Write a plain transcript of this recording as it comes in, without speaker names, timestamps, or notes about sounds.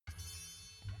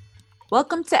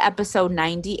Welcome to episode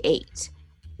 98,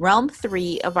 realm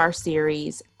 3 of our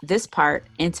series, This Part,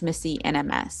 Intimacy and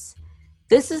MS.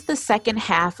 This is the second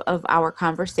half of our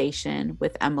conversation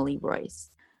with Emily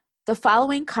Royce. The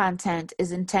following content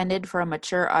is intended for a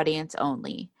mature audience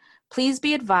only. Please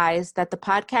be advised that the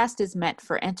podcast is meant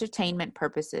for entertainment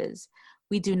purposes.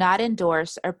 We do not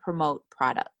endorse or promote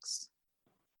products.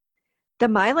 The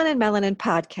Myelin and Melanin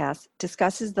podcast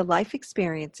discusses the life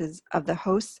experiences of the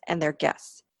hosts and their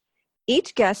guests.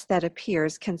 Each guest that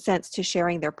appears consents to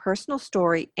sharing their personal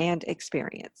story and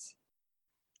experience.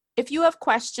 If you have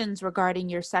questions regarding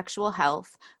your sexual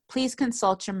health, please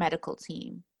consult your medical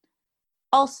team.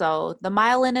 Also, the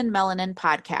Myelin and Melanin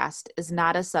podcast is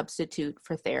not a substitute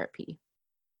for therapy.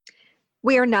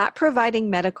 We are not providing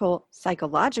medical,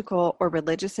 psychological, or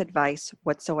religious advice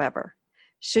whatsoever.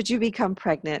 Should you become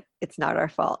pregnant, it's not our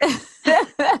fault.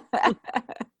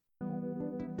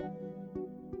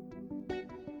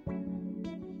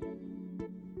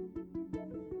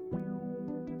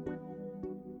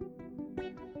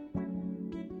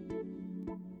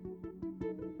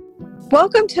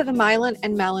 Welcome to the Myelin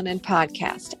and Melanin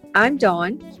podcast. I'm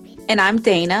Dawn. And I'm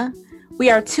Dana. We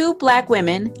are two Black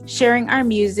women sharing our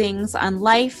musings on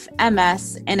life,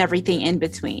 MS, and everything in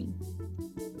between.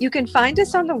 You can find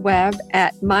us on the web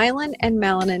at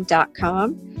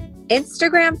myelinandmelanin.com,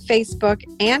 Instagram, Facebook,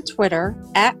 and Twitter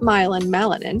at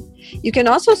myelinmelanin. You can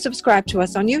also subscribe to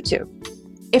us on YouTube.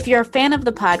 If you're a fan of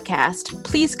the podcast,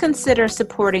 please consider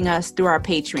supporting us through our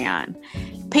Patreon.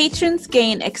 Patrons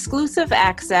gain exclusive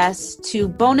access to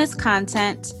bonus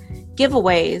content,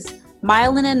 giveaways,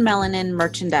 Myelin and Melanin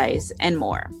merchandise, and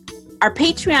more. Our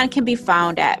Patreon can be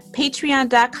found at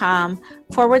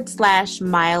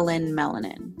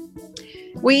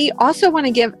patreon.com/myelinmelanin. We also want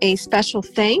to give a special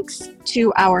thanks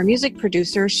to our music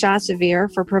producer, Shah Severe,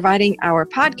 for providing our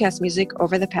podcast music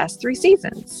over the past 3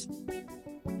 seasons.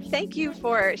 Thank you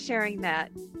for sharing that,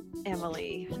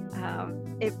 Emily.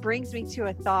 It brings me to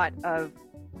a thought of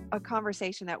a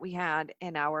conversation that we had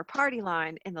in our party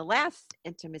line in the last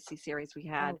intimacy series we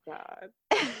had. Oh,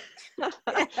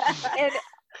 God. And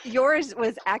yours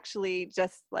was actually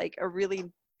just like a really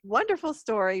wonderful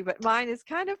story, but mine is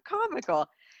kind of comical.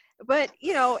 But,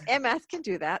 you know, MS can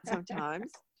do that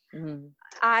sometimes. Mm-hmm.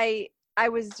 I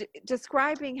was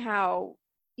describing how,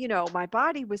 you know, my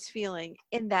body was feeling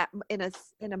in a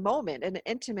moment, an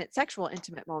intimate, sexual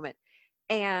intimate moment,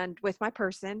 and with my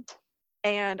person,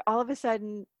 and all of a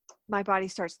sudden my body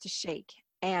starts to shake,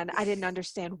 and I didn't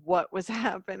understand what was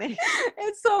happening.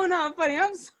 It's so not funny.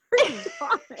 I'm sorry.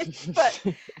 but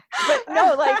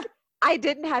no, like I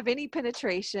didn't have any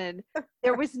penetration.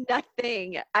 There was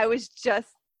nothing. I was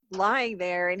just lying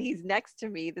there, and he's next to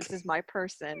me. This is my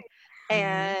person,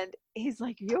 and he's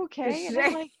like, "You okay?" And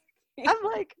I'm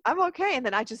like, "I'm okay." And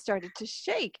then I just started to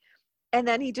shake, and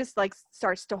then he just like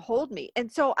starts to hold me. And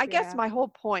so I guess my whole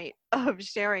point of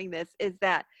sharing this is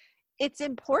that it's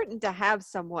important to have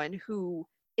someone who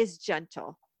is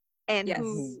gentle and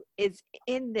who is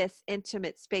in this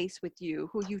intimate space with you,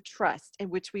 who you trust,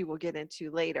 and which we will get into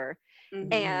later.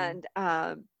 And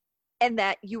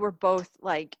that you were both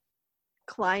like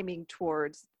climbing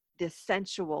towards this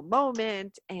sensual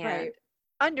moment and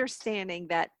understanding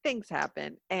that things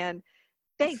happen. And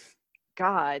thank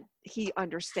God he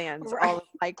understands all of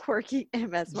my quirky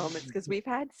MS moments, because we've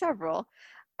had several,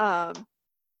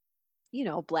 you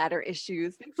know, bladder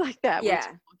issues, things like that, which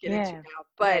we'll get into now.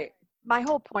 But my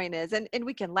whole point is, and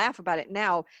we can laugh about it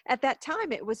now, at that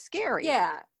time it was scary.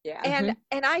 And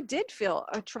I did feel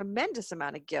a tremendous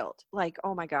amount of guilt. Like,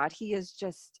 oh my God, he is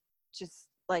just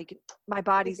like, my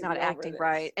body's not acting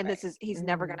right. And he's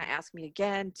never going to ask me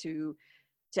again to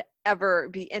ever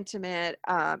be intimate.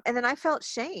 And then I felt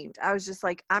shamed. I was just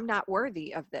like, I'm not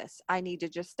worthy of this. I need to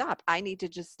just stop. I need to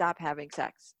just stop having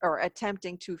sex or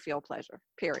attempting to feel pleasure,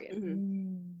 period.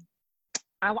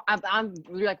 I'm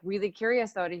like really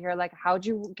curious though to hear, like, how'd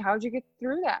you get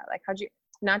through that? Like, how'd you,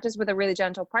 not just with a really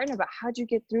gentle partner, but how'd you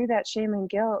get through that shame and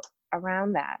guilt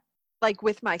around that? Like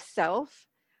with myself.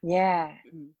 Yeah.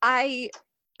 I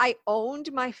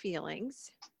owned my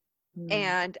feelings,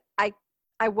 and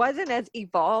I wasn't as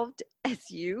evolved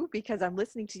as you, because I'm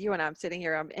listening to you and I'm sitting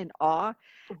here, I'm in awe.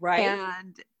 Right.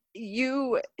 And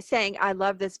you saying, I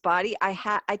love this body.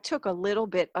 I took a little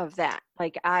bit of that.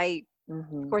 Like of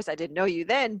course I didn't know you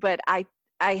then, but I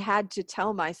had to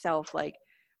tell myself, like,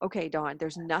 okay, Dawn,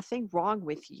 there's nothing wrong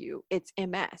with you. It's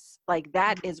MS. Like,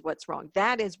 that is what's wrong.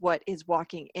 That is what is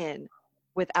walking in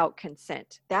without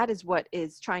consent. That is what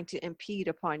is trying to impede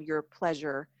upon your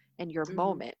pleasure and your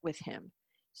moment with him.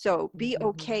 So be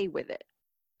okay with it.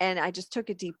 And I just took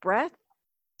a deep breath,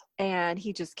 And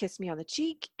he just kissed me on the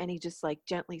cheek, and he just like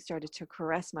gently started to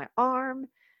caress my arm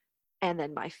and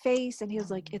then my face. And he was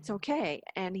like, it's okay.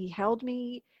 And he held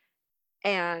me,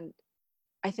 and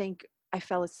I think I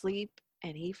fell asleep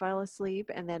and he fell asleep.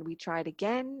 And then we tried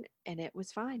again and it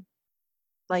was fine,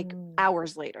 like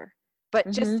hours later. But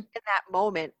just in that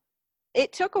moment,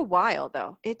 it took a while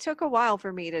though. It took a while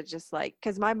for me to just like,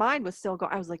 because my mind was still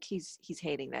going. I was like, he's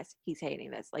hating this. He's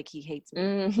hating this. Like he hates me.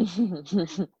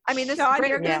 I mean, this Sean, is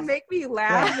you're gonna make me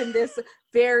laugh in this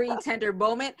very tender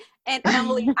moment. And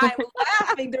Emily, I'm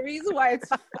laughing. The reason why it's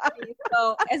funny.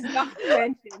 So, as Dawn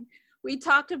mentioned, we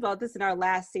talked about this in our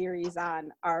last series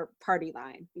on our party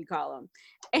line, we call them.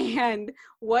 And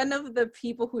one of the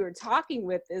people who we were talking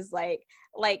with is like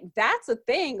that's a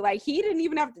thing. Like he didn't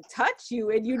even have to touch you,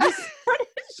 and you just started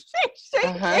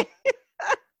shaking.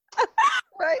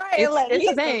 Right.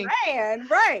 It's a thing. Man,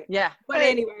 right. Yeah. But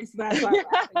anyways, that's why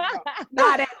I'm laughing.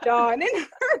 Not at Dawn.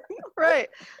 Right.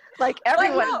 Like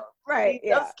everyone. Right.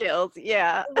 Those skills.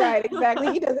 Yeah. Right.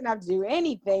 Exactly. He doesn't have to do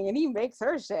anything, and he makes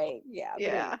her shake. Yeah.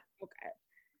 Yeah. Okay.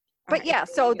 But yeah,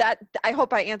 so that I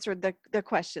hope I answered the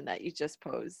question that you just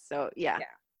posed. So yeah.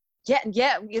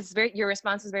 It's your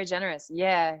response is very generous.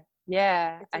 Yeah.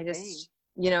 I just,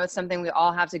 it's something we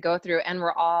all have to go through, and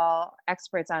we're all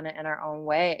experts on it in our own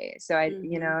way. So I,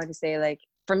 to say like,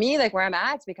 for me, like where I'm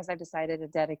at, it's because I've decided to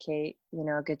dedicate,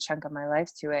 a good chunk of my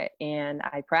life to it, and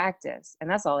I practice, and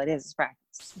that's all it is practice.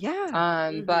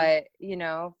 Yeah. But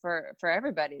for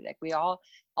everybody, like we all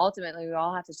have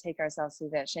to take ourselves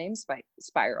through that shame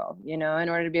spiral, in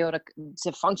order to be able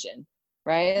to function.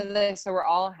 Right. Like, so we're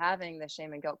all having the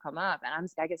shame and guilt come up, and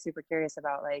I get super curious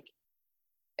about like,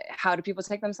 how do people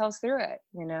take themselves through it?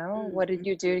 What did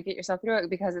you do to get yourself through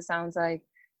it? Because it sounds like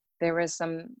there was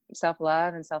some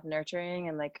self-love and self-nurturing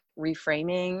and like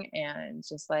reframing, and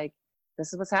just like,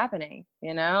 this is what's happening,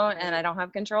 and I don't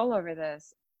have control over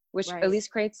this, which at least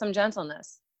creates some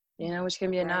gentleness, which can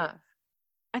be enough.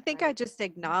 I think I just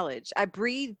acknowledge, I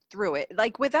breathe through it,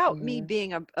 like without me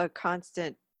being a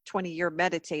constant 20-year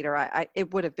meditator,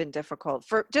 it would have been difficult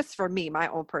for me, my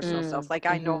own personal self. Like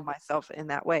I know myself in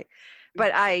that way,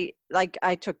 but I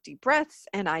took deep breaths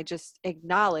and I just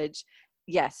acknowledge,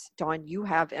 yes, Dawn, you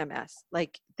have MS.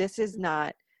 Like this is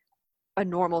not a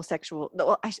normal sexual,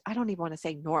 well, I don't even want to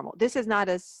say normal. This is not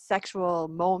a sexual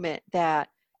moment that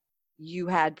you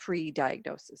had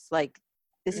pre-diagnosis. Like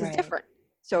this is different.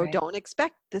 So don't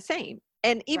expect the same.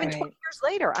 And even 20 years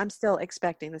later, I'm still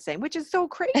expecting the same, which is so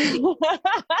crazy.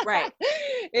 Right.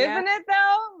 Isn't it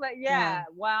though? But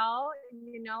well,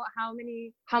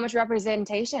 how much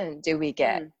representation do we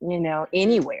get,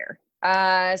 anywhere?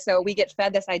 So we get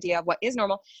fed this idea of what is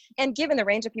normal. And given the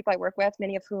range of people I work with,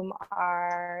 many of whom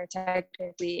are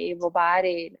technically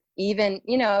able-bodied, even,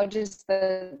 just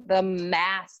the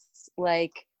mass,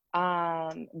 like,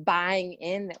 buying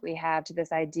in that we have to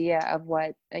this idea of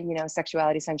what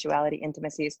sexuality, sensuality,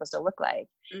 intimacy is supposed to look like.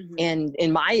 And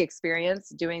in my experience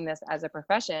doing this as a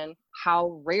profession,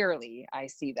 how rarely I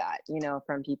see that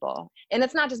from people. And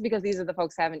it's not just because these are the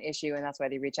folks who have an issue and that's why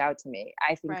they reach out to me.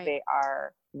 I think they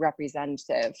are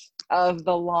representative of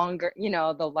the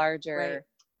larger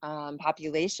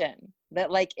population,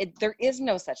 that like there is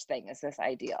no such thing as this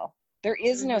ideal. There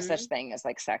is no such thing as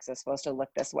like sex is supposed to look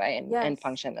this way and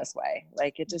function this way.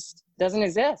 Like it just doesn't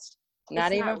exist.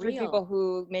 Not even for people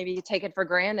who maybe take it for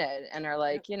granted and are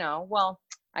like, well,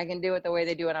 I can do it the way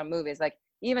they do it on movies. Like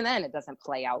even then it doesn't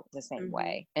play out the same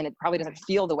way. And it probably doesn't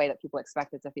feel the way that people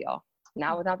expect it to feel.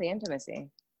 Not without the intimacy.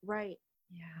 Right.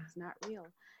 Yeah. It's not real.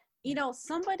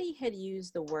 Somebody had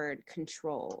used the word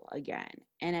control again,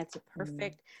 and it's a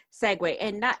perfect segue,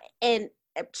 and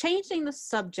changing the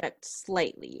subject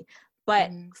slightly,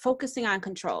 but focusing on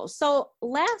control. So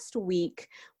last week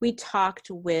we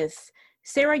talked with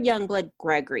Sarah Youngblood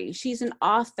Gregory. She's an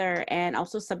author and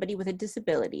also somebody with a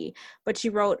disability, but she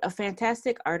wrote a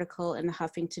fantastic article in the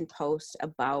Huffington Post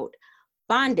about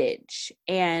bondage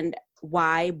and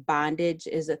why bondage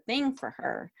is a thing for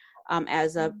her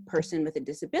as a person with a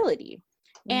disability.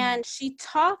 And she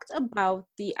talked about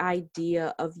the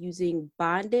idea of using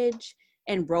bondage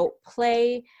and rope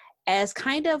play as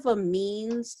kind of a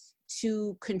means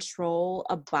to control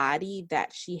a body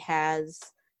that she has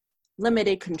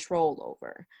limited control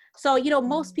over. So,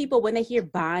 most people, when they hear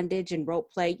bondage and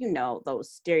rope play,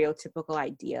 those stereotypical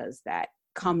ideas that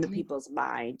come to people's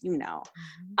mind,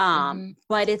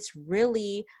 but it's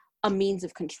really a means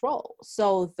of control.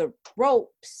 So the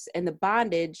ropes and the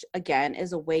bondage, again,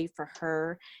 is a way for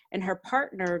her and her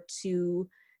partner to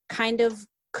kind of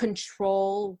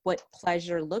control what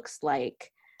pleasure looks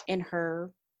like in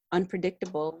her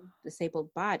unpredictable disabled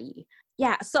body.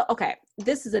 Yeah. So, okay.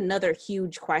 This is another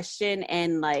huge question.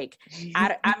 And like,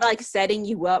 I'm like setting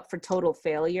you up for total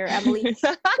failure, Emily.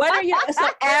 What are you? So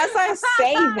as I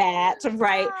say that,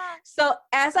 right? So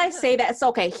as I say that, it's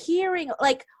okay. Hearing,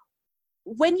 like,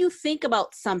 when you think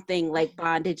about something like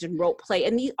bondage and rope play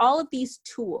and all of these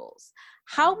tools,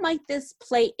 how might this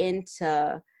play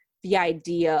into the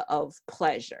idea of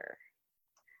pleasure?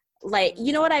 Like,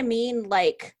 you know what I mean?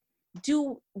 Like,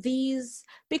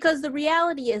 because the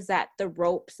reality is that the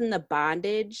ropes and the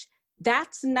bondage,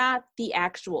 that's not the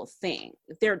actual thing.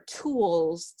 They're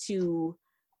tools to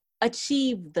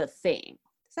achieve the thing.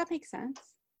 Does that make sense?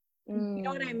 You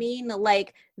know what I mean?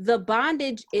 Like, the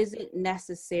bondage isn't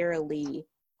necessarily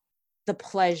the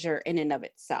pleasure in and of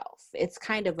itself. It's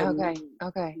kind of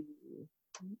Okay.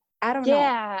 I don't know.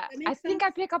 Yeah, I think I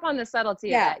pick up on the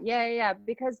subtlety of that. Yeah.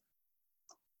 Because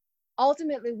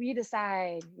ultimately we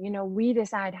decide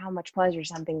how much pleasure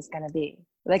something's going to be.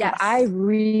 Like, if I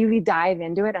really dive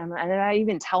into it and I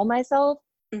even tell myself,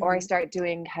 or I start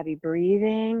doing heavy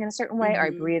breathing in a certain way, or I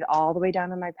breathe all the way down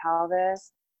to my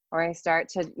pelvis, or I start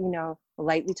to,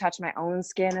 lightly touch my own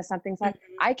skin or something like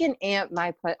I can amp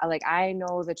my, like, I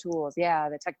know the tools,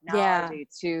 the technology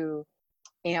to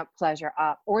amp pleasure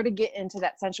up, or to get into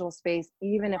that sensual space,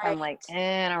 even if I'm like,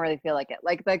 I don't really feel like it.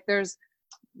 Like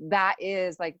that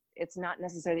is like, it's not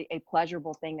necessarily a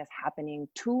pleasurable thing that's happening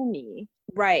to me.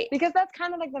 Right. Because that's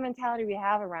kind of like the mentality we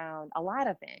have around a lot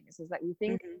of things, is that we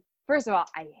think, first of all,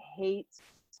 I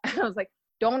was like,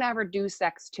 don't ever do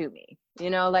sex to me,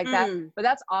 like that. But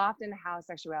that's often how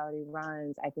sexuality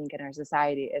runs, I think, in our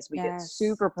society, is we get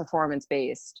super performance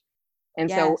based. And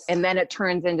so, and then it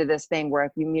turns into this thing where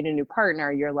if you meet a new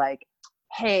partner, you're like,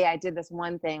 hey, I did this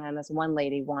one thing on this one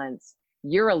lady once.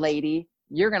 You're a lady.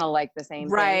 You're going to like the same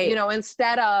thing,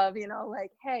 instead of,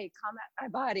 like, hey, come at my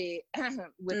body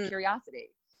with curiosity,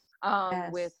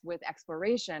 with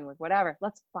exploration, with whatever.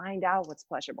 Let's find out what's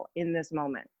pleasurable in this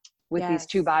moment with these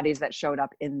two bodies that showed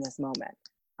up in this moment.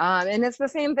 And it's the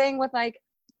same thing with, like,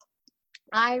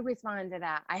 I respond to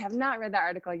that. I have not read the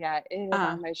article yet. It is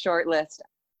on my short list.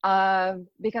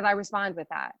 Because I respond with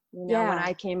that, when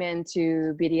I came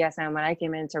into BDSM, when I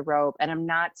came into rope, and I'm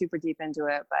not super deep into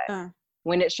it, but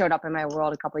when it showed up in my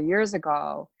world a couple of years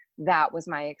ago, that was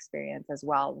my experience as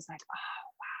well. It was like,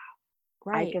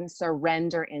 oh, wow, I can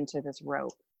surrender into this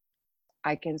rope.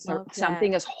 I can,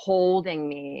 something is holding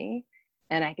me,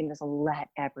 and I can just let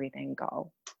everything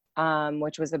go,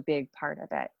 which was a big part of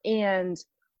it. And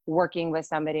working with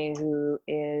somebody who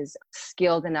is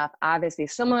skilled enough, obviously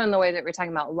similar in the way that we're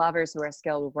talking about lovers who are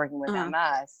skilled with working with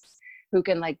MS, who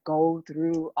can, like, go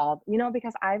through all,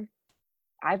 because I've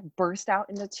burst out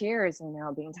into tears,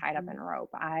 being tied up in a rope.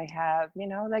 I have,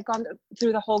 like, gone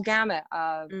through the whole gamut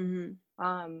of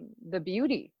the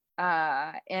beauty.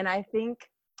 And I think,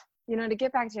 to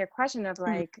get back to your question of,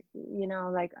 like,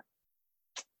 like,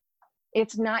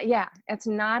 it's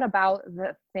not about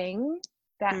the thing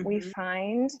that we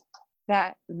find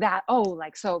that,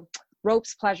 like, so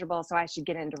rope's pleasurable, so I should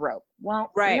get into rope.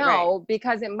 Well,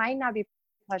 because it might not be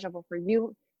pleasurable for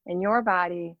you and your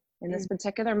body in this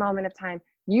particular moment of time.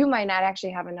 You might not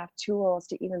actually have enough tools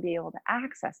to even be able to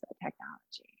access that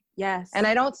technology. Yes. And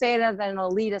I don't say it as an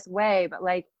elitist way, but,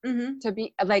 like, to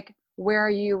be like, where are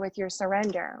you with your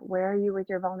surrender? Where are you with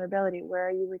your vulnerability? Where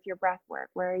are you with your breath work?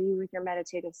 Where are you with your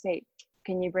meditative state?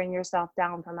 Can you bring yourself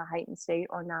down from a heightened state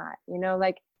or not?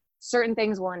 Like, certain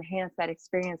things will enhance that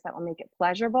experience, that will make it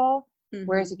pleasurable.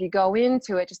 Whereas if you go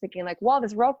into it just thinking, like, well,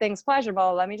 this rope thing's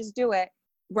pleasurable, let me just do it.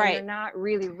 And you're not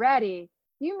really ready.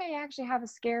 You may actually have a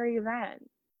scary event.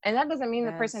 And that doesn't mean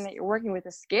the person that you're working with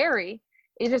is scary.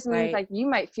 It just means like, you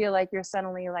might feel like you're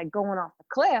suddenly, like, going off the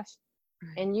cliff,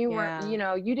 and you were,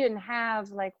 you didn't have,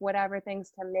 like, whatever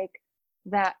things to make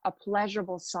that a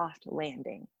pleasurable soft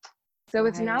landing. So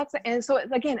it's not, and so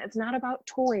again, it's not about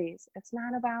toys. It's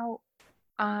not about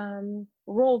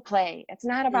role play. It's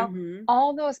not about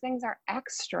all those things are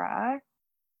extra.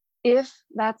 If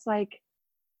that's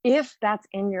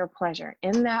in your pleasure,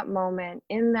 in that moment,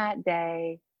 in that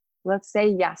day, let's say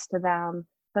yes to them.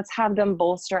 Let's have them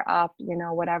bolster up,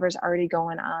 whatever's already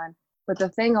going on. But the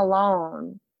thing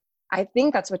alone, I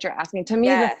think that's what you're asking. To me,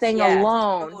 the thing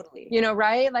alone, totally.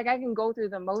 Right? Like, I can go through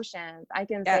the motions. I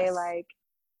can say, like,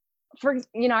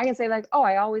 I can say, like, oh,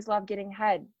 I always love getting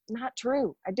head. Not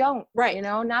true. I don't.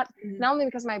 Not only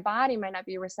because my body might not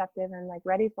be receptive and, like,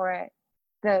 ready for it.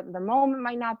 The moment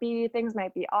might not be, things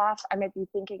might be off. I might be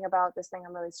thinking about this thing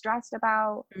I'm really stressed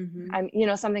about. I'm,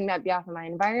 something might be off in my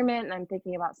environment, and I'm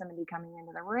thinking about somebody coming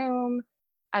into the room.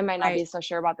 I might not be so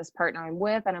sure about this partner I'm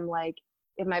with. And I'm like,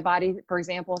 if my body, for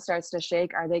example, starts to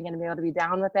shake, are they going to be able to be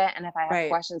down with it? And if I have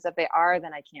questions, if they are,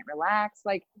 then I can't relax.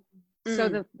 Like, so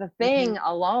the thing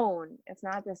alone, it's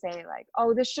not to say like,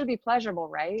 oh, this should be pleasurable,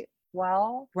 right?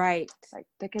 Well, like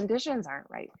the conditions aren't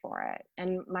right for it,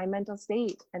 and my mental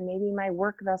state, and maybe my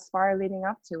work thus far leading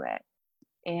up to it.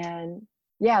 And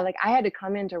yeah, like I had to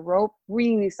come into rope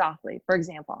really softly, for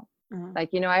example. Like,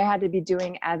 you know, I had to be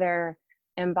doing other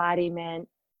embodiment,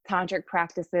 tantric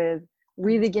practices,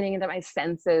 really getting into my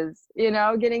senses, you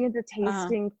know, getting into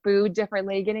tasting food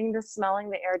differently, getting into smelling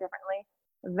the air differently.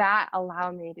 That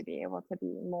allowed me to be able to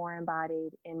be more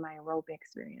embodied in my rope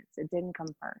experience. It didn't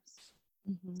come first.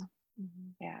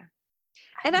 Yeah.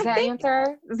 And Does I that think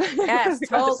answer? Yes,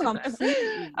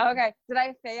 completely. Okay. Did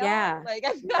I fail? Yeah. Like,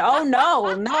 oh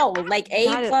no, like A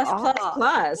Not at plus plus all.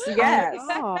 plus. I Yes.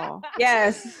 know.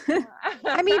 Yes.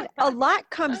 I mean, a lot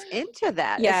comes into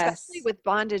that, Yes. especially with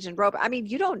bondage and rope. I mean,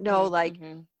 you don't know, like,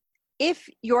 if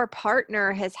your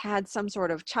partner has had some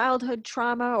sort of childhood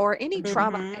trauma or any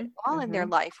trauma at all in their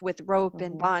life with rope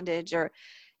and bondage, or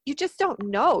you just don't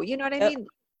know. You know what I mean?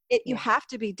 You have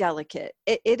to be delicate.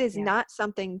 It is not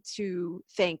something to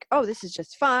think, oh, this is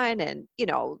just fun. And, you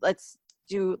know, let's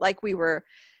do, like we were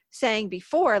saying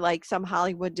before, like some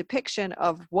Hollywood depiction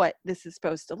of what this is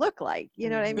supposed to look like. You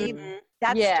know what I mean?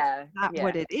 That's just not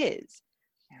what it is.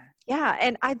 Yeah.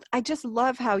 And I just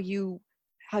love how you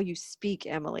speak,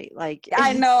 Emily. Like,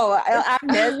 I know. I'm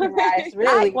mesmerized,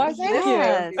 really. Thank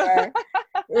you.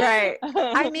 Right.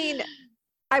 I mean,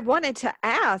 I wanted to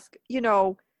ask, you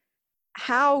know,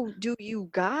 how do you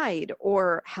guide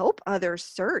or help others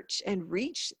search and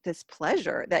reach this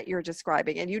pleasure that you're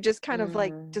describing? And you just kind of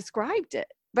like described it,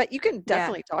 but you can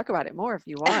definitely talk about it more if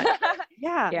you want.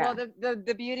 Well,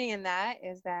 the beauty in that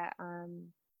is that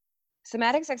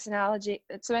somatic sexology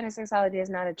is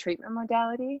not a treatment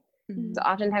modality. So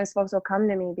oftentimes folks will come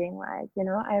to me being like, you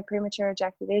know, I have premature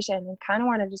ejaculation and kind of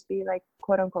want to just be like,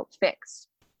 quote unquote, fixed,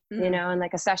 you know, in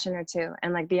like a session or two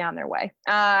and like be on their way.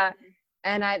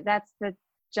 And that's the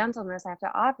gentleness I have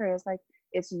to offer, is like,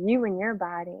 it's you and your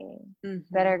body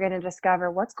that are going to discover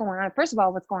what's going on. First of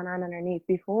all, what's going on underneath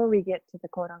before we get to the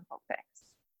quote unquote fix.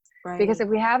 Right. Because if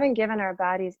we haven't given our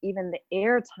bodies even the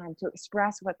air time to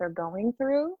express what they're going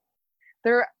through,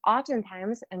 there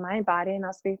oftentimes in my body, and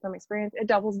I'll speak from experience, it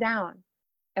doubles down.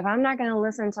 If I'm not going to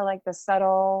listen to like the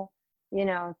subtle, you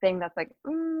know, thing that's like,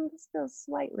 this feels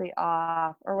slightly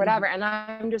off or whatever. And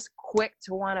I'm just quick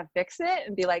to want to fix it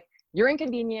and be like, you're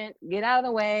inconvenient, get out of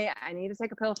the way, I need to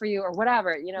take a pill for you or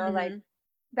whatever, you know, like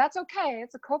that's okay.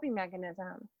 It's a coping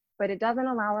mechanism, but it doesn't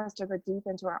allow us to go deep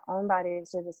into our own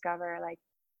bodies to discover like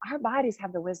our bodies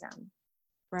have the wisdom.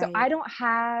 Right. So I don't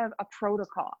have a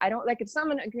protocol. I don't, like, if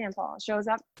someone, example, shows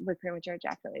up with premature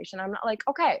ejaculation, I'm not like,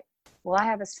 okay, well, I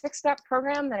have a 6-step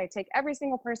program that I take every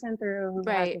single person through who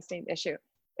has the same issue.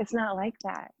 It's not like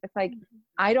that. It's like,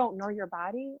 I don't know your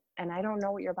body and I don't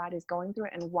know what your body's going through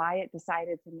and why it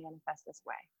decided to manifest this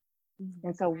way.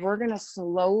 And so we're going to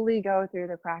slowly go through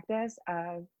the practice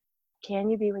of, can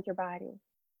you be with your body?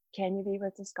 Can you be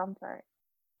with discomfort?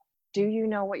 Do you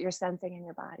know what you're sensing in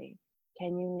your body?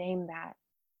 Can you name that?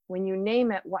 When you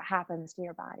name it, what happens to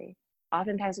your body?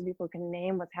 Oftentimes when people can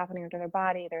name what's happening to their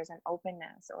body, there's an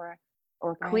openness or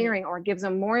clearing, or it gives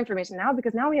them more information now,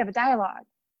 because now we have a dialogue.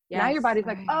 Now your body's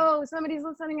like, oh, somebody's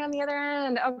listening on the other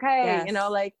end. Okay. You know,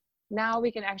 like now we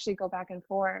can actually go back and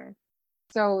forth.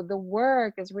 So the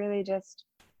work is really just,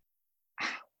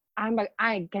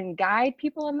 I can guide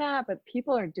people in that, but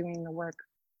people are doing the work,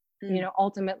 you know,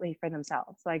 ultimately for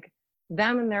themselves. Like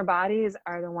them and their bodies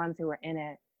are the ones who are in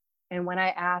it. And when I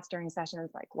ask during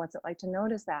sessions, like, what's it like to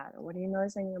notice that? Or what are you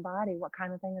noticing in your body? What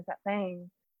kind of thing is that thing?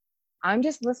 I'm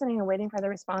just listening and waiting for the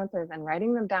responses and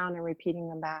writing them down and repeating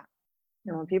them back.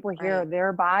 And when people hear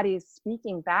their bodies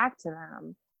speaking back to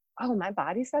them, oh, my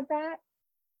body said that,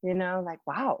 you know, like,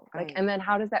 wow. Like, and then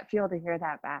how does that feel to hear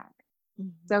that back?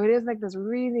 So it is like this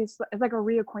really, it's like a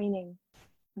reacquainting.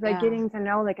 It's like getting to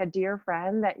know like a dear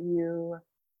friend that you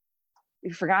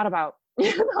forgot about,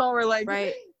 you know, or like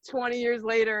 20 years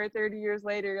later or 30 years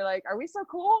later, you're like, are we so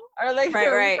cool? Or like,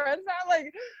 are we friends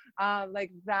now?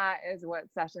 Like that is what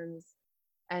sessions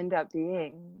end up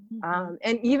being.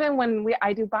 And even when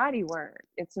I do body work,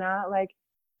 it's not like,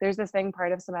 there's this thing,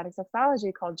 part of somatic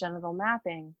sexology called genital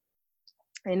mapping.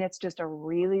 And it's just a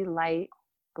really light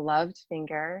gloved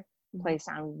finger placed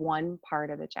on one part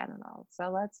of the genital. So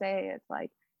let's say it's like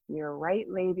your right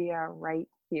labia right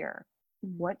here.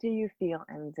 What do you feel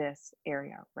in this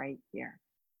area right here?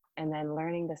 And then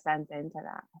learning to sense into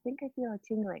that. I think I feel a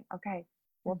tingling. Okay,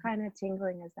 what kind of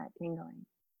tingling is that tingling?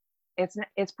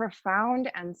 It's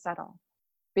profound and subtle.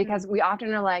 because we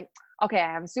often are like, okay,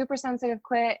 I have a super sensitive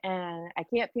clit and I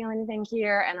can't feel anything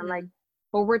here. And I'm like,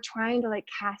 but we're trying to like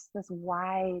cast this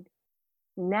wide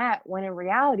net, when in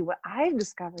reality, what I've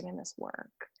discovered in this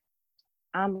work,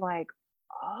 I'm like,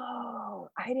 oh,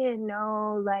 I didn't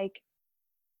know like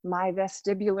my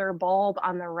vestibular bulb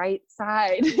on the right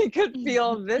side could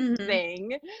feel this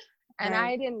thing. And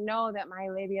I didn't know that my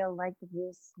labia liked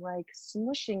this like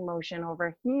smooshing motion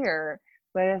over here,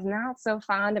 but is not so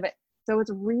fond of it. So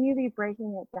it's really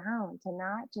breaking it down to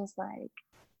not just like,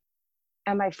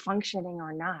 am I functioning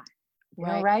or not? You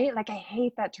know, right? Like I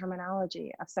hate that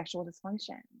terminology of sexual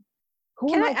dysfunction.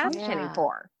 Who am I functioning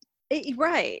for?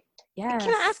 Right. Yes.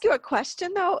 Can I ask you a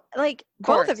question though? Like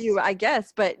both of you, I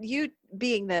guess, but you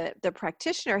being the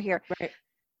practitioner here,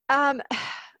 isn't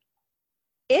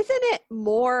it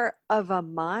more of a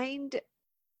mind,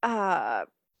 not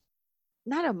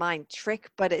a mind trick,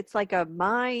 but it's like a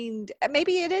mind,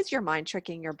 maybe it is your mind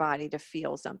tricking your body to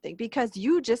feel something, because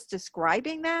you just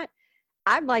describing that,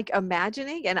 I'm like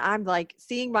imagining and I'm like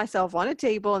seeing myself on a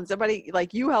table and somebody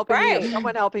like you helping me or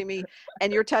someone helping me,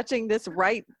 and you're touching this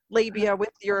right labia with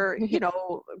your, you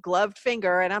know, gloved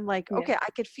finger. And I'm like, okay,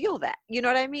 I could feel that. You know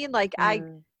what I mean? Like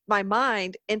my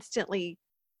mind instantly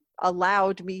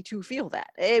allowed me to feel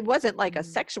that. It wasn't like a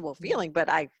sexual feeling, but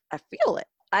I feel it.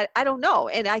 I don't know.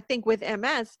 And I think with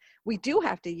MS, we do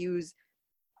have to use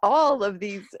all of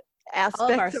these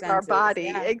aspects of our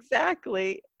body.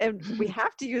 Exactly. And we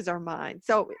have to use our mind.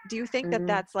 So do you think that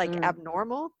that's like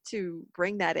abnormal to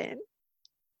bring that in?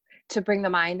 To bring the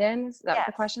mind in? Is that what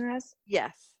the question is?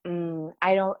 Yes.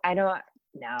 I don't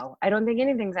know. I don't think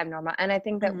anything's abnormal. And I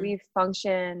think that we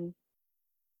function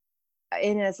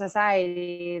in a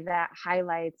society that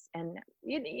highlights and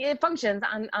it functions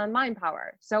on mind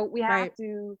power. So we have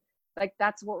to, like,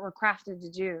 that's what we're crafted to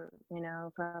do, you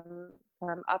know,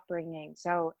 from upbringing.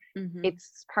 So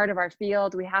it's part of our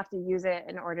field. We have to use it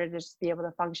in order to just be able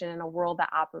to function in a world that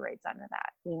operates under that,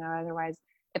 you know. Otherwise,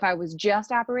 if I was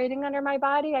just operating under my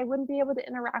body, I wouldn't be able to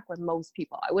interact with most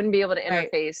people. I wouldn't be able to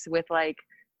interface with like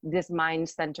this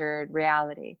mind-centered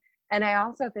reality. And I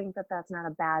also think that that's not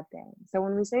a bad thing. So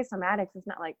when we say somatics, it's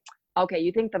not like, okay,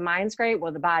 you think the mind's great,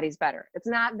 well, the body's better. It's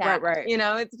not that, you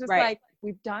know, it's just like,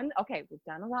 we've done a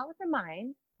lot with the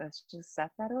mind. Let's just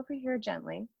set that over here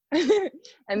gently.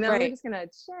 And then we're just going to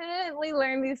gently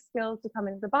learn these skills to come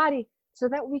into the body so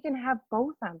that we can have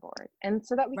both on board and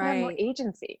so that we can have more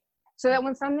agency. So that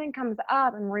when something comes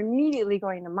up and we're immediately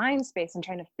going to mind space and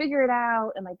trying to figure it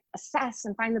out and like assess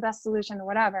and find the best solution or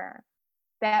whatever,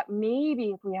 that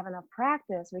maybe if we have enough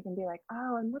practice, we can be like,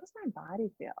 oh, and what does my body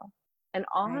feel? And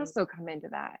also come into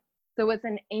that. So it's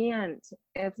an and,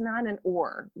 it's not an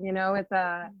or, you know, it's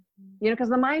a, you know, because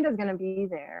the mind is going to be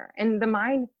there. And the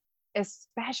mind,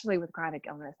 especially with chronic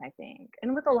illness, I think,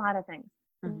 and with a lot of things,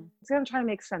 it's going to try to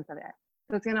make sense of it.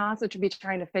 So it's going to also be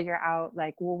trying to figure out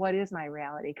like, well, what is my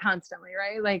reality constantly,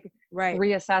 right? Like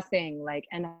reassessing, like,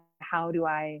 and how do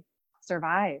I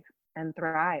survive and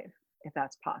thrive if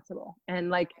that's possible? And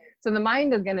like, so the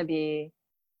mind is going to be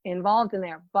involved in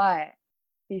there. But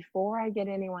before I get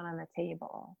anyone on the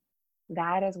table,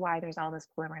 that is why there's all this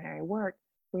preliminary work.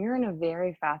 We're in a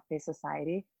very fast-paced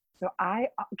society. So I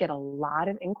get a lot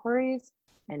of inquiries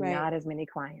and not as many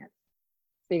clients,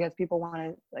 because people want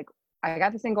to like, I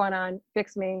got this thing going on,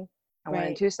 fix me. I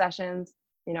wanted 2 sessions,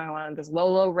 you know, I wanted this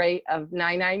low rate of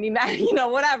 $9.99, you know,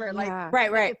 whatever. Like,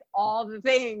 it's all the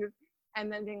things.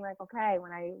 And then being like, okay,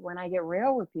 when I get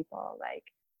real with people, like,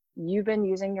 you've been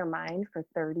using your mind for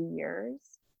 30 years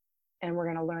and we're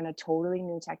going to learn a totally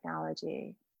new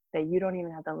technology that you don't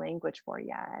even have the language for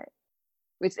yet.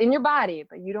 It's in your body,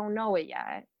 but you don't know it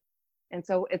yet. And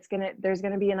so there's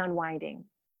going to be an unwinding.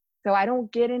 So I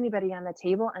don't get anybody on the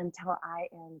table until I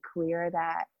am clear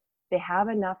that they have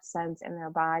enough sense in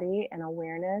their body and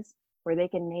awareness where they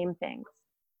can name things.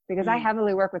 Because I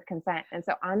heavily work with consent. And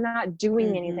so I'm not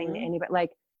doing anything to anybody.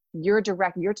 Like, you're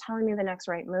telling me the next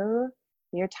right move.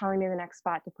 You're telling me the next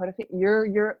spot to put a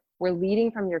we're leading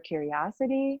from your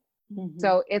curiosity.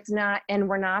 So it's not, and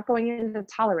we're not going in to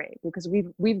tolerate, because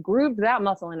we've grooved that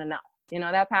muscle in enough. You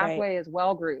know, that pathway is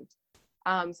well grooved.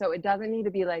 So it doesn't need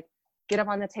to be like, get up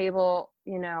on the table,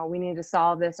 you know, we need to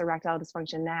solve this erectile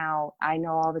dysfunction now. I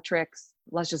know all the tricks.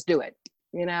 Let's just do it.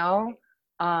 You know,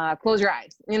 close your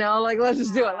eyes, you know, like, let's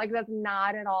just do it. Like, that's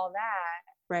not at all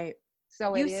that. Right.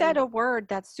 So you said a word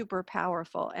that's super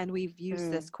powerful, and we've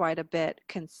used this quite a bit,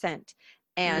 consent.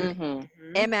 And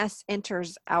MS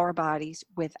enters our bodies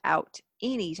without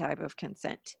any type of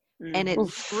consent. And it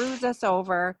screws us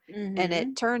over and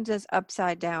it turns us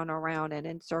upside down, around, and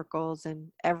in circles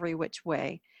and every which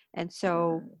way. And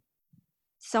so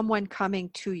someone coming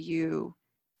to you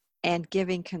and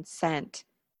giving consent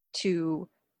to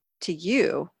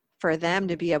you for them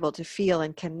to be able to feel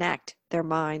and connect their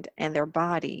mind and their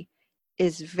body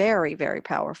is very, very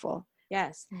powerful.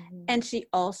 Yes. And she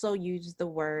also used the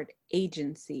word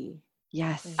agency.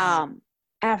 Yes.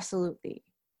 Absolutely.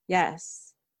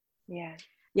 Yes. Yeah.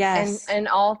 Yes. And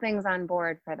all things on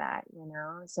board for that,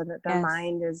 so that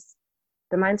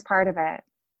the mind's part of it.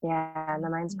 Yeah. And the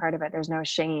mind's part of it. There's no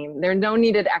shame. There's no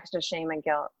needed extra shame and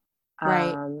guilt.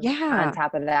 Right. On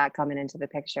top of that coming into the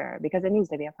picture, because it needs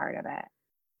to be a part of it.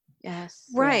 Yes.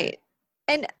 Right.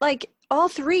 Yeah. And like all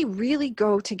three really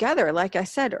go together. Like I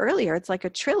said earlier, it's like a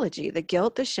trilogy: the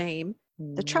guilt, the shame,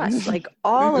 the trust, like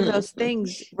all of those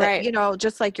things that,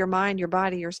 just like your mind, your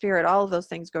body, your spirit, all of those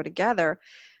things go together.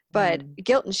 But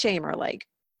guilt and shame are like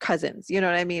cousins, you know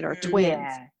what I mean? Or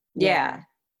twins. Yeah.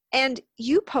 And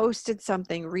you posted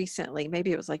something recently,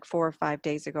 maybe it was like 4 or 5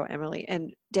 days ago, Emily,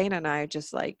 and Dana and I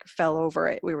just like fell over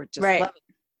it. We were just loving it.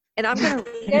 And I'm going to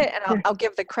read it and I'll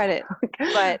give the credit,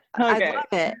 but I love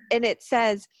it. And it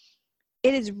says,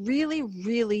 "It is really,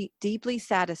 really deeply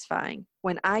satisfying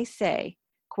when I say,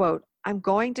 quote, I'm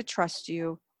going to trust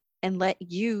you and let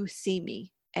you see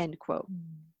me, end quote.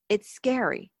 It's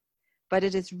scary, but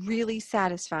it is really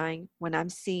satisfying when I'm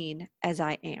seen as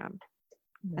I am."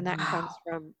 And that comes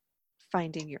from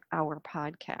Finding Our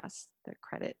Podcast. The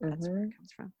credit, that's where it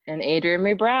comes from. And Adrienne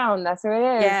May Brown, that's who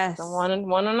it is. Yes. The one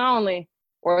and only,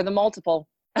 or the multiple.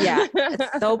 Yeah,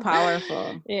 it's so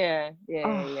powerful. Yeah.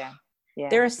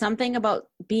 There is something about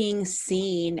being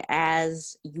seen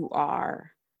as you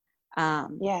are.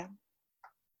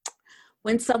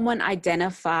 When someone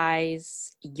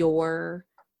identifies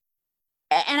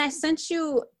and I sent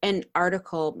you an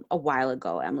article a while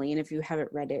ago, Emily, and if you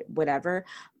haven't read it, whatever.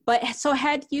 But so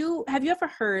have you ever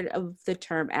heard of the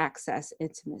term access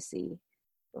intimacy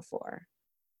before?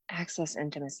 Access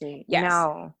intimacy? Yes.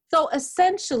 No. So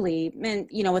essentially, and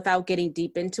without getting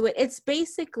deep into it, it's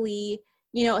basically,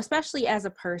 especially as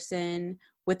a person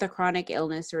with a chronic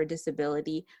illness or a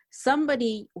disability,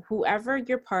 somebody, whoever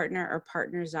your partner or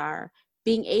partners are,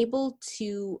 being able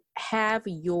to have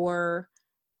your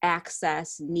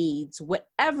access needs,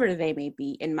 whatever they may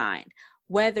be, in mind,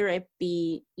 whether it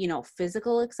be,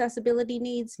 physical accessibility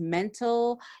needs,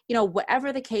 mental,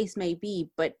 whatever the case may be,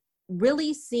 but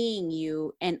really seeing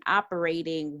you and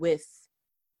operating with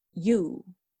you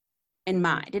in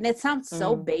mind. And it sounds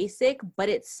so basic, but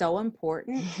it's so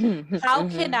important. How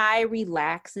can I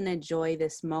relax and enjoy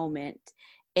this moment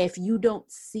if you don't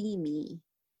see me?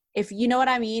 If you know what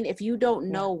I mean, if you don't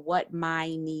know what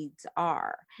my needs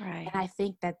are. Right. And I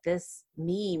think that this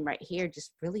meme right here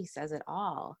just really says it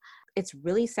all. It's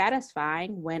really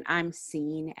satisfying when I'm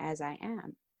seen as I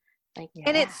am.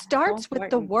 And it starts with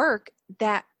the work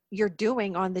that you're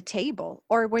doing on the table,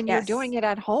 or when you're doing it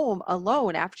at home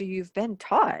alone after you've been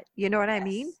taught. You know what I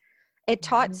mean? It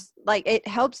it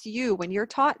helps you, when you're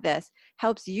taught this,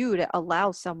 helps you to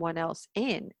allow someone else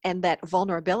in. And that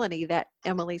vulnerability that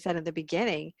Emily said in the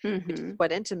beginning, which is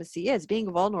what intimacy is,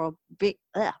 being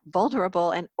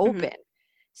vulnerable and open,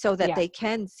 so that they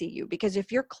can see you. Because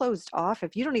if you're closed off,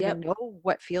 if you don't even know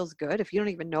what feels good, if you don't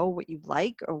even know what you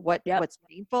like or what's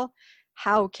painful,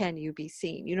 how can you be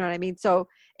seen? You know what I mean? So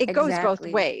it goes both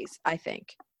ways, I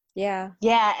think. Yeah.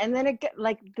 And then it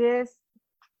like this.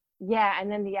 Yeah, and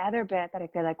then the other bit that I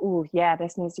feel like,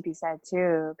 this needs to be said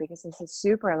too, because this is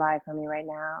super alive for me right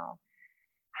now.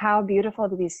 How beautiful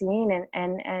to be seen,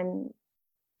 and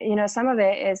some of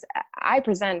it is I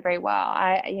present very well.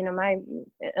 My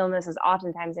illness is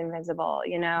oftentimes invisible.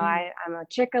 I'm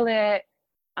articulate.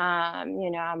 I'm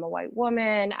a white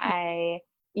woman.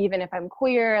 Even if I'm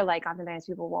queer, like oftentimes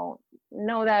people won't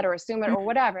know that or assume it or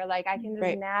whatever. Like I can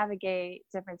just navigate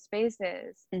different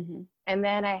spaces. And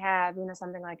then I have,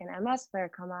 something like an MS flare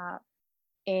come up.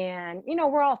 And,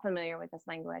 we're all familiar with this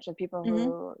language of people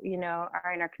who,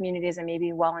 are in our communities and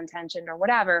maybe well-intentioned or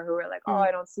whatever, who are like, oh,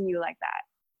 I don't see you like that.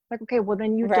 Like, okay, well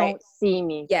then you don't see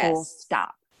me. Full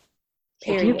stop.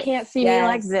 Period. If you can't see me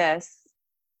like this,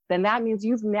 then that means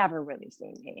you've never really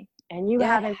seen me. And you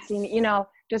haven't seen me,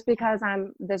 just because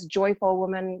I'm this joyful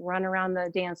woman run around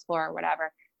the dance floor or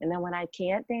whatever. And then when I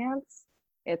can't dance,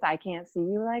 I can't see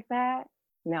you like that.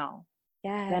 No.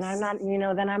 Then I'm not,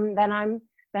 then I'm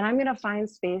going to find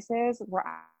spaces where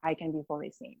I can be fully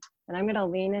seen. And I'm going to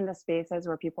lean into spaces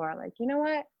where people are like, you know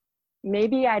what?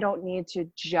 Maybe I don't need to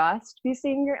just be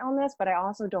seeing your illness, but I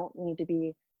also don't need to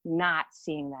be not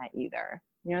seeing that either.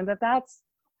 That's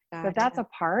a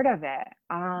part of it.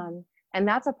 And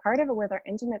that's a part of it with our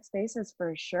intimate spaces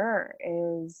for sure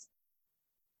is,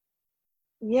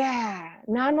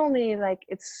 not only like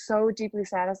it's so deeply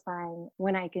satisfying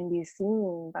when I can be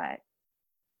seen, but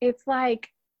it's like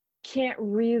can't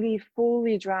really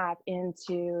fully drop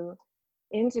into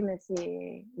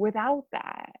intimacy without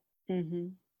that. Mm-hmm.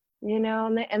 You know,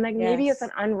 and like maybe it's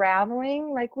an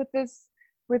unraveling, like with this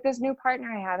new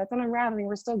partner I have, it's an unraveling.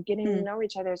 We're still getting to know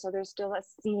each other, so there's still a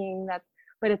seeing that,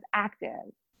 but it's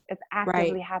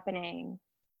actively happening.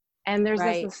 And there's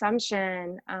this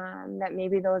assumption that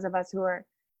maybe those of us who are,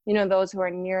 you know, those who are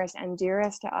nearest and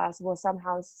dearest to us will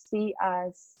somehow see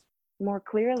us more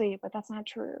clearly, but that's not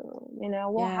true. You know,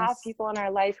 we'll have people in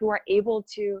our life who are able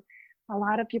to. A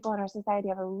lot of people in our society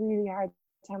have a really hard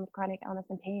time with chronic illness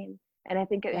and pain. And I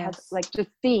think it has, like, just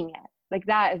seeing it, like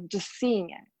that is just seeing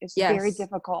it. It's very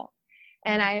difficult.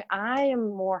 And I am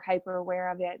more hyper aware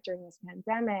of it during this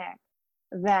pandemic,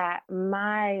 that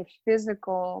my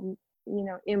physical, you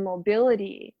know,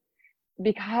 immobility,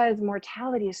 because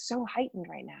mortality is so heightened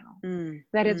right now,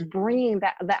 that it's bringing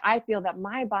that I feel that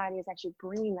my body is actually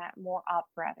bringing that more up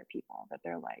for other people, that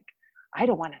they're like, I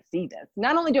don't want to see this.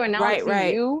 Not only do I not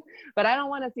see you, but I don't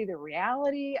want to see the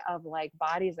reality of like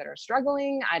bodies that are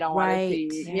struggling. I don't want to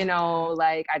see, you know,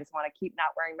 like, I just want to keep not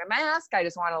wearing my mask. I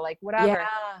just want to like whatever. Yeah.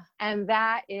 And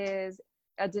that is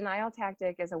a denial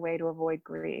tactic, is a way to avoid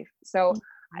grief. So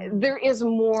there is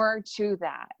more to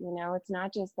that. You know, it's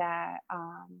not just that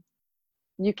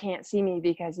you can't see me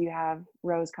because you have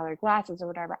rose-colored glasses or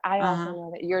whatever. I also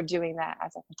know that you're doing that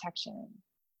as a protection.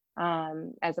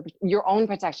 Your own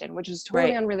protection, which is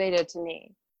totally unrelated to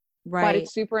me, but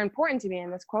it's super important to me.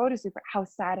 And this quote is how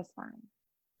satisfying,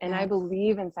 and I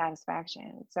believe in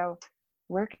satisfaction. So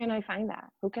where can I find that?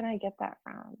 Who can I get that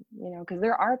from? You know, because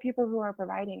there are people who are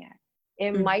providing it.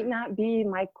 It might not be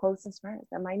my closest friends.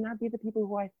 It might not be the people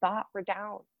who I thought were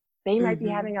down. They might be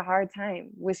having a hard time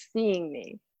with seeing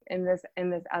me in this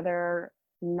other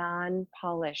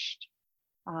non-polished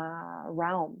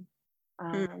realm.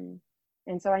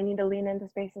 And so I need to lean into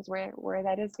spaces where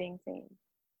that is being seen,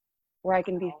 where I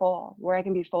can be full, where I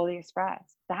can be fully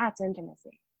expressed. That's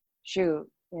intimacy. Shoot,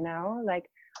 you know, like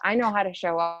I know how to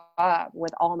show up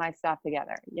with all my stuff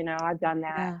together. You know, I've done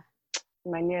that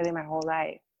nearly my whole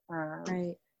life.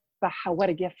 But what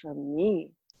a gift for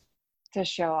me to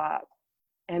show up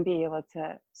and be able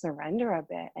to surrender a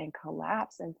bit and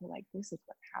collapse into like, this is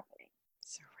what's happening.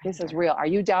 This is real. Are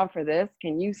you down for this?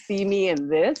 Can you see me in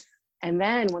this? And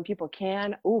then when people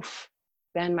can,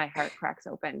 then my heart cracks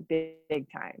open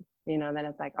big time. You know, then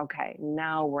it's like, okay,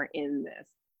 now we're in this.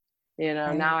 You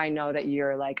know, now I know that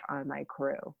you're like on my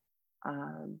crew.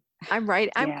 I'm right.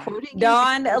 I'm quoting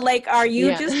Dawn. Like, are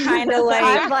you just kind of like?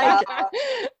 I'm like,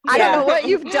 I don't know what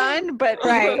you've done, but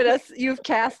you've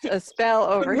cast a spell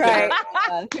over here.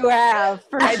 You have.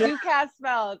 I do cast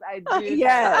spells. I do.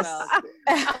 Cast spells.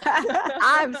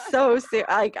 I'm so serious.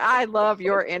 Like, I love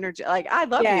your energy. Like, I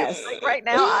love you. Like, right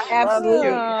now, I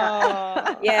absolutely. Love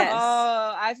you. Yes.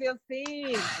 Oh, I feel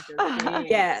seen.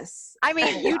 Yes. I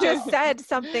mean, you just said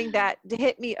something that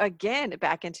hit me again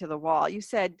back into the wall. You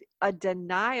said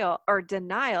denial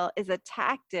is a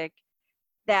tactic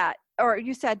or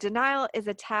you said denial is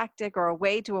a tactic or a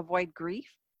way to avoid grief.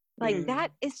 Like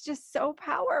that is just so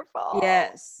powerful.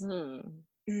 Yes. Oh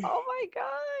my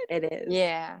God. It is.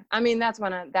 Yeah. I mean, that's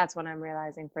when I'm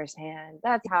realizing firsthand.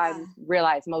 That's how I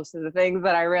realize most of the things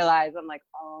that I realize. I'm like,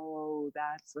 oh,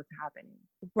 that's what's happening.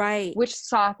 Right. Which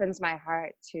softens my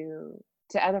heart to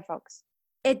other folks.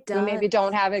 It does. Who maybe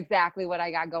don't have exactly what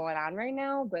I got going on right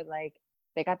now, but like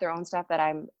they got their own stuff that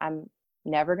I'm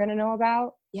never going to know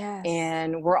about. Yes.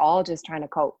 And we're all just trying to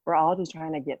cope. We're all just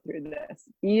trying to get through this.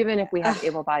 Even if we have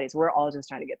able bodies, we're all just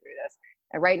trying to get through this.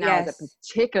 And right now is a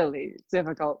particularly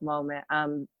difficult moment.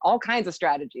 All kinds of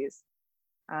strategies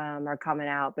are coming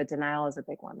out, but denial is a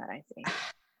big one that I see.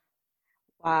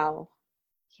 Wow.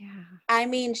 Yeah. I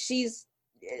mean, she's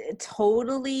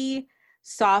totally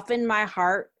softened my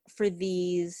heart for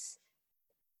these,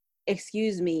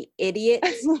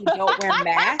 idiots who don't wear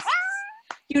masks.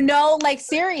 You know, like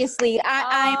seriously,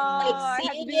 I'm like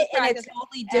seeing it in a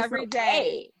totally different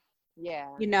way. Yeah.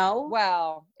 You know?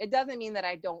 Well, it doesn't mean that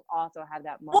I don't also have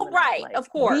that moment. Well, right, of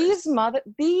course. These,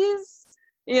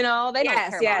 you know, they don't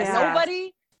care about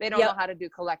nobody. They don't know how to do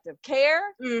collective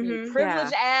care.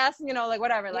 Privileged ass, you know, like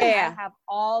whatever. Like I have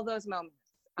all those moments.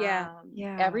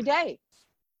 Every day.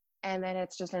 And then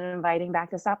it's just an inviting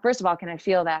back to stop. First of all, can I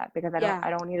feel that? Because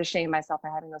I don't need to shame myself for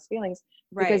having those feelings.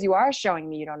 Because you are showing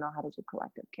me you don't know how to do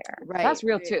collective care. Right. That's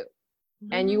real too.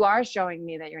 And you are showing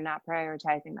me that you're not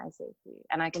prioritizing my safety,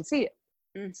 and I can see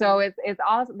it. So it's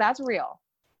awesome. That's real.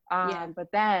 But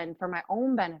then for my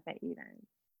own benefit, even,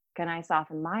 can I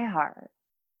soften my heart?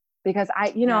 Because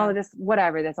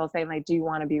this whole saying like, do you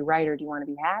want to be right or do you want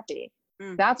to be happy?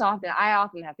 I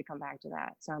often have to come back to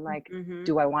that. So I'm like, Mm-hmm.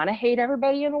 do I want to hate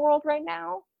everybody in the world right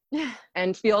now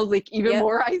and feel like even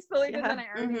more isolated Yeah. than I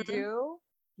already Mhm. do?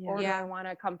 Yeah. Or do Yeah. I want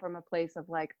to come from a place of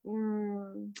like,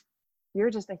 you're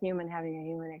just a human having a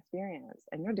human experience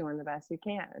and you're doing the best you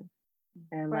can.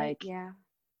 And Right. like, Yeah.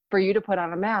 for you to put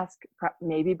on a mask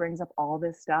maybe brings up all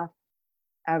this stuff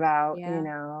about, Yeah. you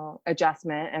know,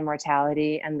 adjustment and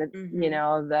mortality and the, Mhm. you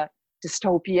know, the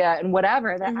dystopia and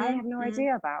whatever that I Mhm. have no Mhm.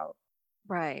 idea about.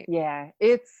 Right. Yeah,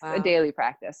 it's Wow. a daily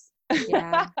practice.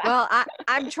 Yeah. Well,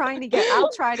 I'll try to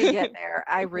get there.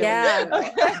 I really Yeah. will.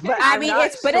 But I I'm mean, not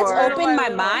it's sure. opened my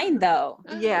mind though.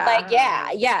 Yeah. Like,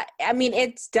 yeah. I mean,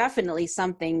 it's definitely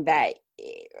something that,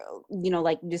 you know,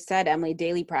 like you just said, Emily,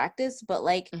 daily practice, but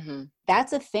like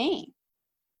that's a thing,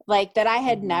 like that I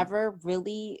had never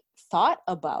really thought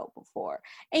about before.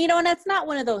 And you know, and that's not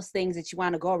one of those things that you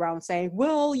want to go around saying,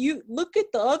 well, you look at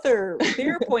their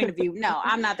point of view. No,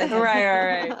 I'm not that type of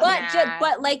Right. But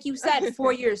but like you said,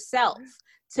 for yourself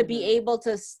to be able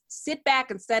to sit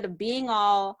back instead of being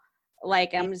all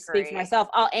like, I'm just speaking for myself,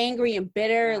 all angry and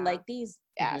bitter, like these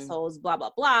assholes, blah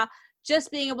blah blah.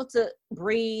 Just being able to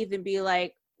breathe and be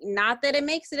like, not that it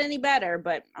makes it any better,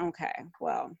 but okay,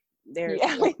 well, there's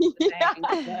but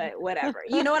whatever.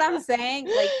 You know what I'm saying?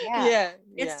 Like,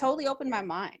 it's totally opened my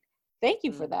mind. Thank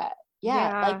you for that.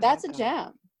 Yeah, like that's a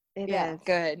gem. It is.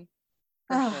 Good.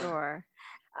 For sure.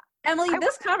 Emily,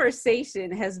 this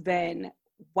conversation has been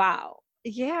wow.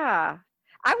 Yeah.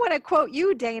 I want to quote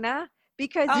you, Dana,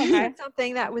 because you said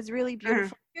something that was really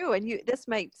beautiful too. And this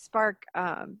might spark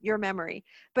your memory.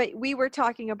 But we were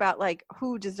talking about like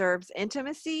who deserves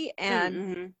intimacy.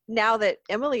 And now that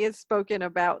Emily has spoken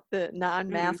about the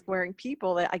non-mask wearing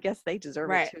people, I guess they deserve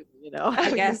it too, you know.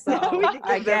 I guess so.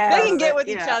 I guess they can get with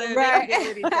each other. Right. They can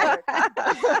get with each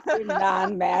other.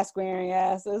 Non-mask wearing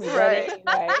asses. Right.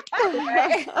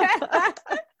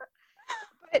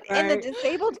 But in the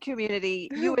disabled community,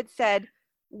 you had said,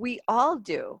 we all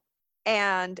do.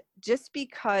 And just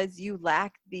because you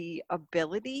lack the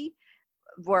ability,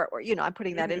 or you know, I'm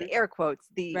putting that in air quotes,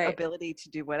 the ability to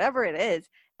do whatever it is,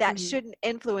 that shouldn't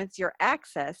influence your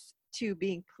access to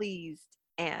being pleased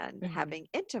and having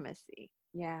intimacy.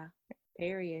 Yeah.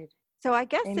 Period. So I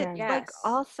guess it like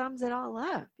all sums it all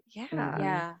up. Yeah.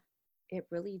 Yeah. It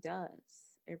really does.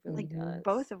 It really does.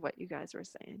 Both of what you guys were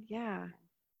saying. Yeah.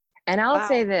 And I'll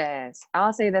say this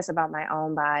about my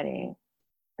own body,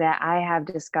 that I have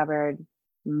discovered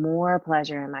more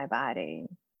pleasure in my body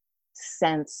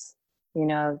since, you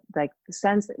know, like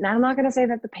now I'm not going to say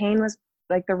that the pain was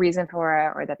like the reason for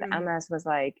it, or that the MS was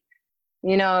like,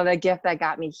 you know, the gift that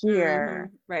got me here.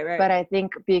 Right. But I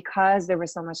think because there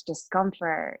was so much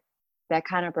discomfort, that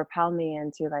kind of propelled me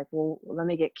into like, well, let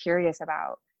me get curious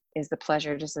about, is the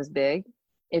pleasure just as big?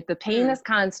 If the pain is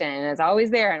constant and it's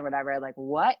always there and whatever, like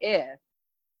what if,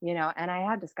 you know, and I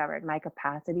have discovered my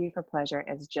capacity for pleasure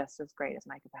is just as great as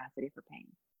my capacity for pain.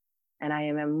 And I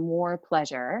am in more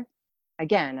pleasure.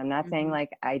 Again, I'm not saying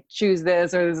like I choose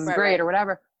this or this is great or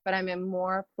whatever, but I'm in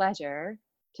more pleasure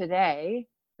today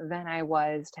than I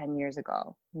was 10 years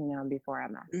ago, you know, before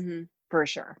MS, for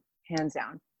sure, hands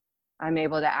down. I'm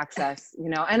able to access, you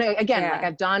know, and again, like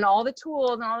I've done all the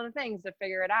tools and all the things to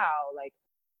figure it out. Like,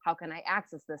 how can I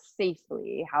access this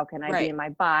safely? How can I be in my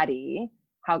body?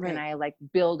 How can I like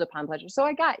build upon pleasure? So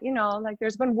I got, you know, like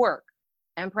there's been work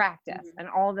and practice and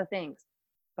all the things,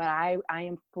 but I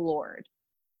am floored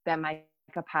that my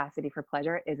capacity for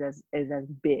pleasure is as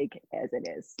big as it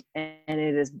is. And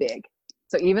it is big.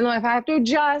 So even though if I have to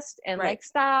adjust and like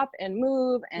stop and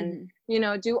move and, you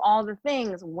know, do all the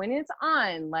things, when it's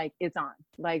on, like it's on,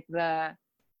 like the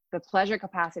pleasure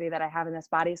capacity that I have in this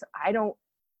body. So I don't,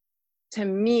 to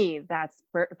me, that's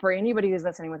for anybody who's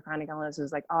listening with chronic illness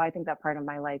who's like, oh, I think that part of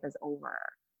my life is over.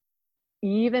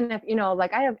 Even if, you know,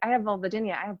 like I have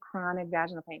vulvodynia, I have chronic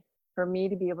vaginal pain. For me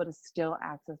to be able to still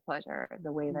access pleasure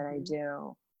the way that I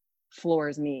do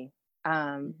floors me.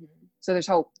 So there's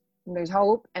hope. There's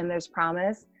hope and there's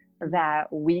promise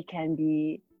that we can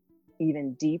be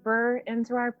even deeper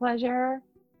into our pleasure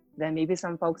than maybe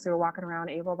some folks who are walking around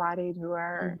able-bodied who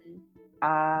are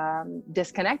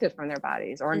disconnected from their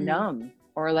bodies or numb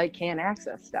or like can't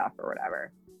access stuff or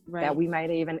whatever. That we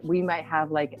might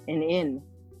have like an in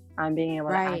on being able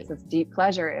to access deep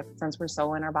pleasure since we're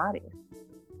so in our bodies.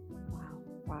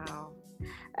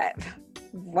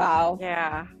 Wow.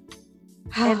 Yeah.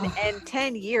 And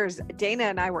 10 years, Dana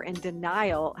and I were in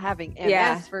denial having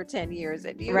MS for 10 years.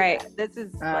 And this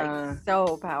is like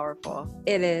so powerful.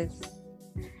 It is.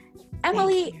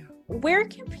 Emily, where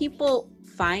can people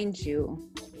find you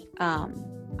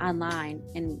online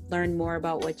and learn more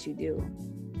about what you do?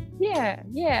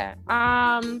 Yeah.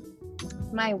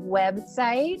 My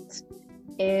website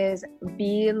is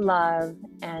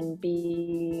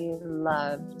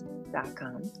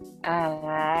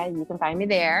beloveandbeloved.com. You can find me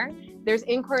there. There's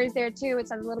inquiries there too. It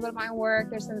says a little bit of my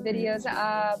work. There's some videos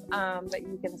up, but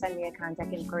you can send me a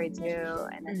contact inquiry too.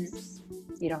 And it's,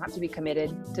 you don't have to be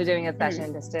committed to doing a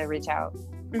session just to reach out.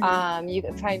 You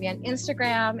can find me on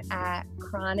Instagram at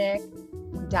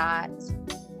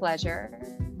chronic.pleasure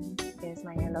is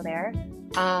my handle there.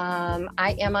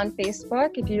 I am on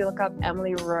Facebook. If you look up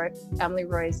Emily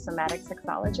Roy's Somatic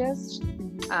Sexologist,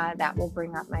 that will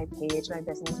bring up my page, my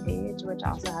business page, which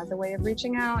also has a way of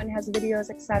reaching out and has videos,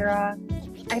 etc.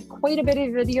 I have quite a bit of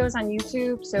videos on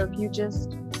YouTube, so if you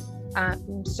just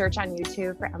search on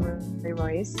YouTube for Emily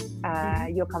Royce,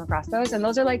 you'll come across those. And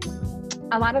those are like,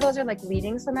 a lot of those are like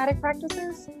leading somatic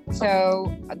practices.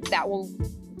 So that will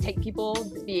take people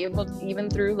to be able to, even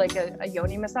through like a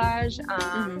yoni massage,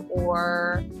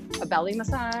 or a belly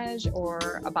massage,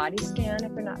 or a body scan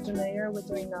if they're not familiar with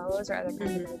doing those, or other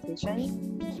kinds of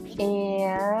meditation.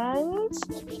 And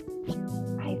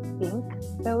I think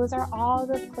those are all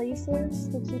the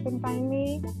places that you can find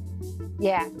me.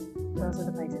 Yeah, those are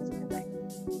the places you can find me.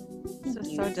 This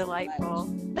was so delightful.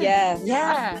 Yes.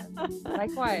 Yeah.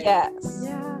 Likewise. Yes.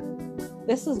 Yeah.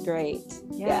 This was great.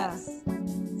 Yeah. Yes.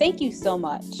 Thank you so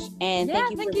much. And Yeah,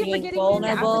 thank you for being getting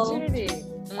vulnerable. me the opportunity.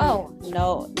 Oh,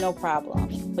 no problem.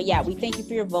 But yeah, we thank you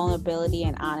for your vulnerability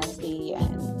and honesty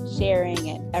and sharing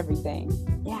and everything.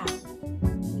 Yeah.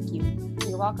 Thank you.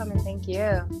 You're welcome, and thank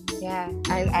you. Yeah.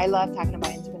 I love talking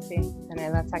about intimacy, and I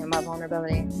love talking about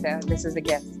vulnerability. So this is a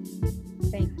gift.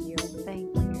 Thank you.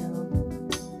 Thank you.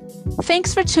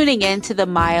 Thanks for tuning in to the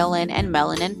Myelin and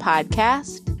Melanin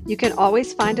podcast. You can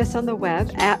always find us on the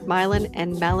web at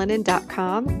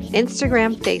myelinandmelanin.com,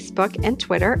 Instagram, Facebook, and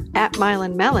Twitter at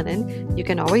myelinmelanin. You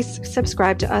can always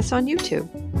subscribe to us on YouTube.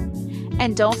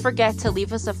 And don't forget to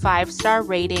leave us a 5-star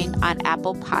rating on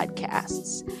Apple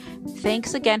Podcasts.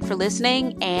 Thanks again for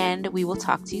listening, and we will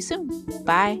talk to you soon.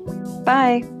 Bye.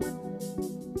 Bye.